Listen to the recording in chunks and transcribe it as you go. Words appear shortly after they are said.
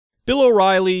Bill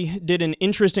O'Reilly did an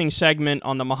interesting segment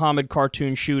on the Mohammed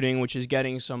cartoon shooting, which is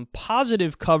getting some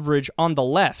positive coverage on the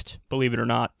left, believe it or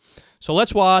not. So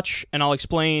let's watch, and I'll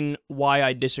explain why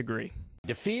I disagree.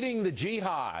 Defeating the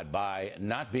jihad by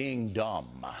not being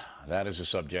dumb. That is the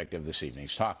subject of this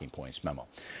evening's Talking Points memo.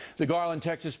 The Garland,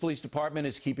 Texas Police Department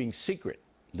is keeping secret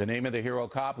the name of the hero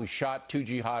cop who shot 2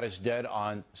 jihadists dead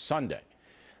on Sunday.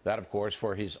 That, of course,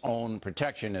 for his own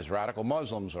protection, as radical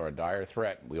Muslims are a dire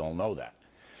threat. We all know that.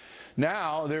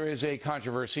 Now there is a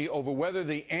controversy over whether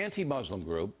the anti-Muslim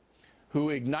group who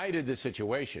ignited the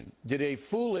situation did a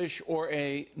foolish or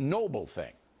a noble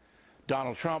thing.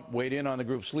 Donald Trump weighed in on the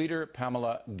group's leader,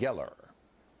 Pamela Geller.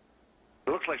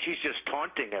 It looks like she's just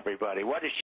taunting everybody. What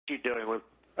is she doing with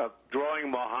drawing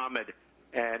Mohammed?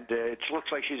 And it looks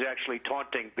like she's actually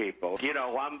taunting people. You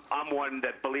know, I'm one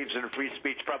that believes in free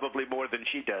speech probably more than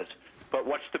she does. But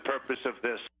what's the purpose of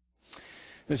this?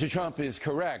 Mr. Trump is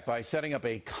correct by setting up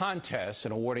a contest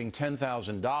and awarding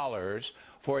 $10,000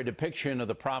 for a depiction of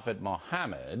the Prophet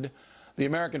Mohammed. The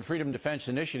American Freedom Defense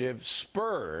Initiative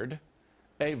spurred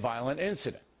a violent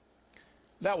incident.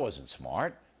 That wasn't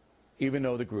smart, even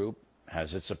though the group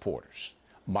has its supporters.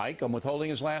 Mike, I'm withholding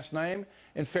his last name,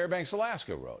 in Fairbanks,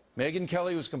 Alaska, wrote, Megyn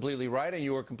Kelly was completely right and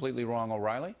you were completely wrong,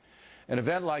 O'Reilly. An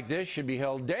event like this should be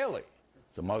held daily.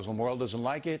 If the Muslim world doesn't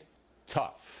like it,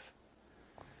 tough.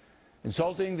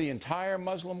 Insulting the entire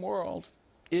Muslim world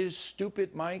is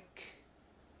stupid, Mike.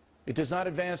 It does not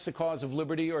advance the cause of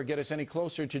liberty or get us any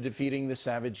closer to defeating the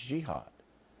savage jihad.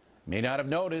 You may not have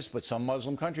noticed, but some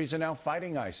Muslim countries are now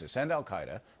fighting ISIS and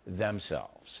Al-Qaeda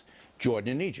themselves.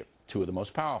 Jordan and Egypt, 2 of the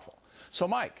most powerful. So,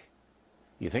 Mike,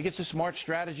 you think it's a smart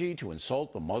strategy to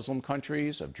insult the Muslim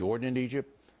countries of Jordan and Egypt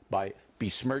by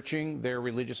besmirching their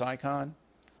religious icon?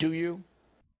 Do you?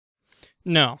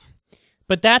 No.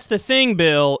 But that's the thing,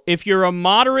 Bill. If you're a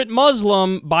moderate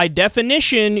Muslim, by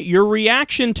definition, your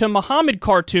reaction to Muhammad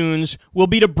cartoons will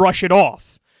be to brush it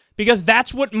off. Because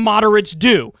that's what moderates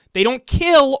do. They don't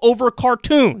kill over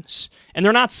cartoons. And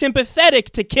they're not sympathetic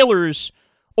to killers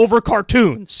over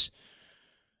cartoons.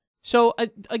 So,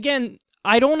 again,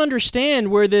 I don't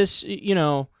understand where this,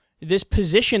 this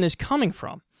position is coming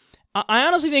from. I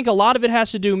honestly think a lot of it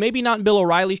has to do, maybe not in Bill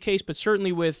O'Reilly's case, but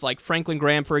certainly with, like, Franklin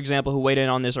Graham, for example, who weighed in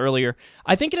on this earlier.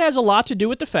 I think it has a lot to do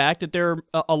with the fact that there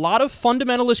are a lot of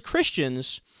fundamentalist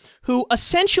Christians who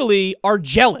essentially are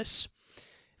jealous.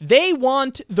 They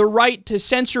want the right to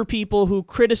censor people who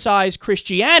criticize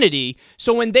Christianity,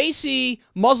 so when they see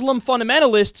Muslim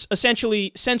fundamentalists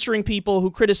essentially censoring people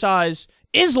who criticize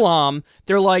Islam,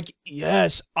 they're like,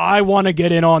 yes, I want to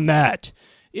get in on that.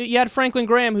 You had Franklin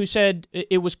Graham who said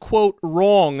it was, quote,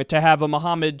 wrong to have a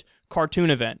Muhammad cartoon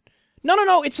event.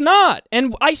 No, it's not.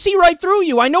 And I see right through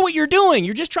you. I know what you're doing.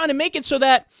 You're just trying to make it so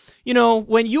that,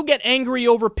 when you get angry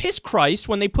over Piss Christ,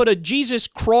 when they put a Jesus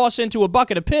cross into a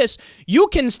bucket of piss, you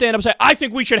can stand up and say, I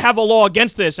think we should have a law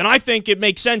against this, and I think it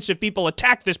makes sense if people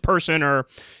attack this person, or,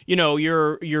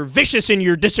 you're vicious in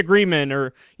your disagreement,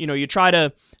 or, you try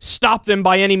to stop them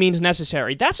by any means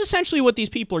necessary. That's essentially what these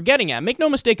people are getting at. Make no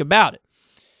mistake about it.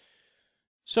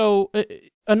 So,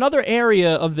 another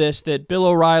area of this that Bill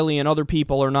O'Reilly and other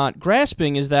people are not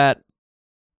grasping is that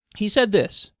he said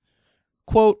this,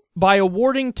 quote, by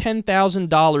awarding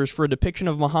 $10,000 for a depiction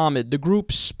of Muhammad, the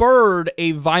group spurred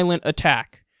a violent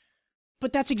attack.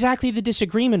 But that's exactly the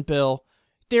disagreement, Bill.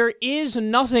 There is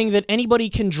nothing that anybody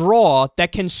can draw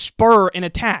that can spur an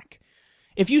attack.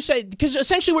 If you say, because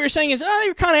essentially what you're saying is,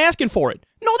 you're kind of asking for it.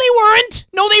 No, they weren't.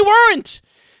 No, they weren't.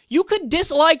 You could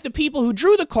dislike the people who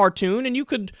drew the cartoon, and you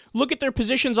could look at their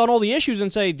positions on all the issues and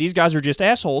say, these guys are just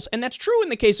assholes. And that's true in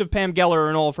the case of Pam Geller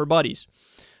and all of her buddies.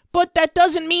 But that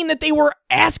doesn't mean that they were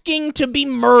asking to be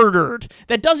murdered.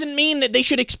 That doesn't mean that they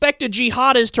should expect a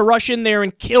jihadist to rush in there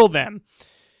and kill them.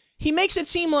 He makes it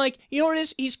seem like, you know what it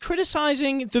is? He's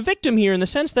criticizing the victim here in the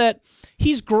sense that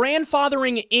he's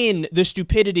grandfathering in the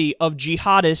stupidity of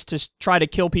jihadists to try to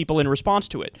kill people in response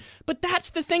to it. But that's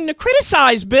the thing to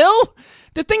criticize, Bill.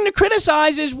 The thing to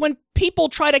criticize is when people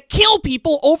try to kill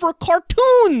people over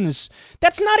cartoons.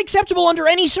 That's not acceptable under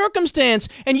any circumstance.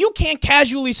 And you can't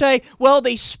casually say, well,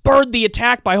 they spurred the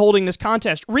attack by holding this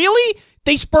contest. Really?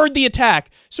 They spurred the attack.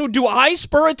 So do I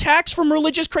spur attacks from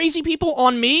religious crazy people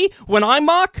on me when I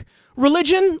mock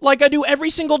religion like I do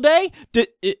every single day?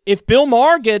 If Bill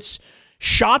Maher gets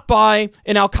shot by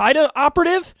an Al-Qaeda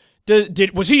operative,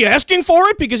 was he asking for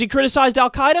it because he criticized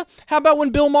Al-Qaeda? How about when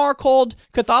Bill Maher called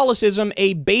Catholicism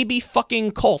a baby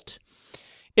fucking cult?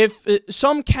 If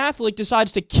some Catholic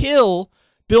decides to kill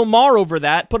Bill Maher over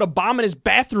that, put a bomb in his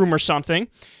bathroom or something,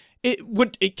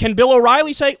 can Bill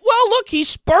O'Reilly say, well, look, he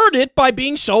spurred it by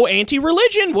being so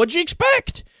anti-religion. What'd you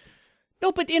expect?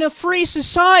 No, but in a free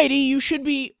society, you should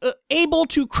be able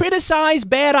to criticize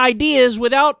bad ideas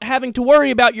without having to worry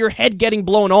about your head getting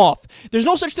blown off. There's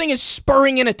no such thing as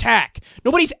spurring an attack.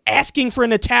 Nobody's asking for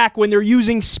an attack when they're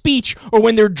using speech or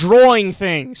when they're drawing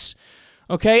things.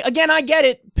 Okay? Again, I get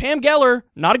it. Pam Geller,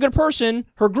 not a good person.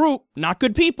 Her group, not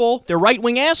good people. They're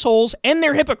right-wing assholes, and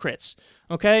they're hypocrites.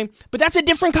 Okay? But that's a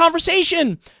different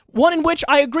conversation. One in which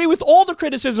I agree with all the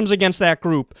criticisms against that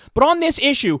group. But on this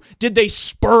issue, did they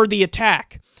spur the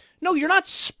attack? No, you're not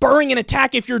spurring an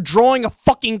attack if you're drawing a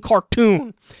fucking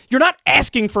cartoon. You're not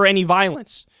asking for any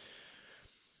violence.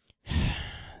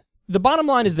 The bottom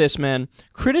line is this, man.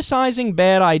 Criticizing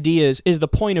bad ideas is the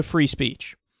point of free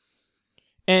speech.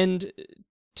 And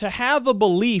to have a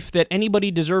belief that anybody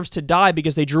deserves to die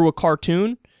because they drew a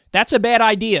cartoon, that's a bad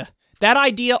idea. That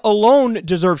idea alone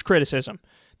deserves criticism.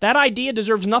 That idea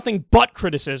deserves nothing but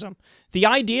criticism. The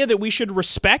idea that we should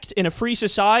respect in a free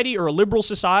society or a liberal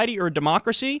society or a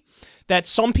democracy, that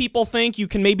some people think you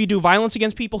can maybe do violence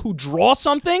against people who draw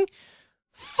something,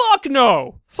 fuck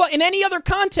no. In any other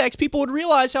context, people would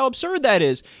realize how absurd that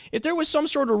is. If there was some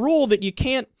sort of rule that you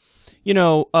can't,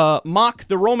 mock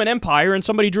the Roman Empire, and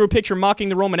somebody drew a picture mocking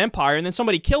the Roman Empire, and then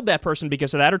somebody killed that person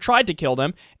because of that or tried to kill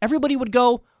them, everybody would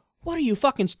go, what are you,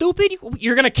 fucking stupid?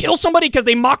 You're going to kill somebody because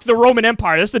they mocked the Roman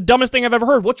Empire. That's the dumbest thing I've ever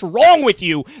heard. What's wrong with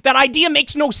you? That idea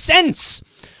makes no sense.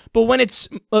 But when it's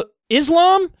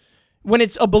Islam, when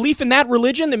it's a belief in that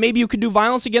religion that maybe you could do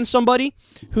violence against somebody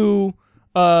who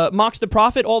mocks the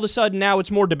prophet, all of a sudden now it's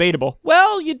more debatable.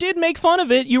 Well, you did make fun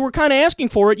of it. You were kind of asking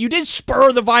for it. You did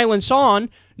spur the violence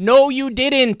on. No, you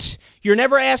didn't. You're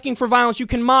never asking for violence. You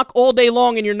can mock all day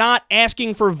long and you're not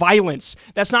asking for violence.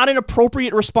 That's not an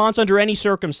appropriate response under any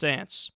circumstance.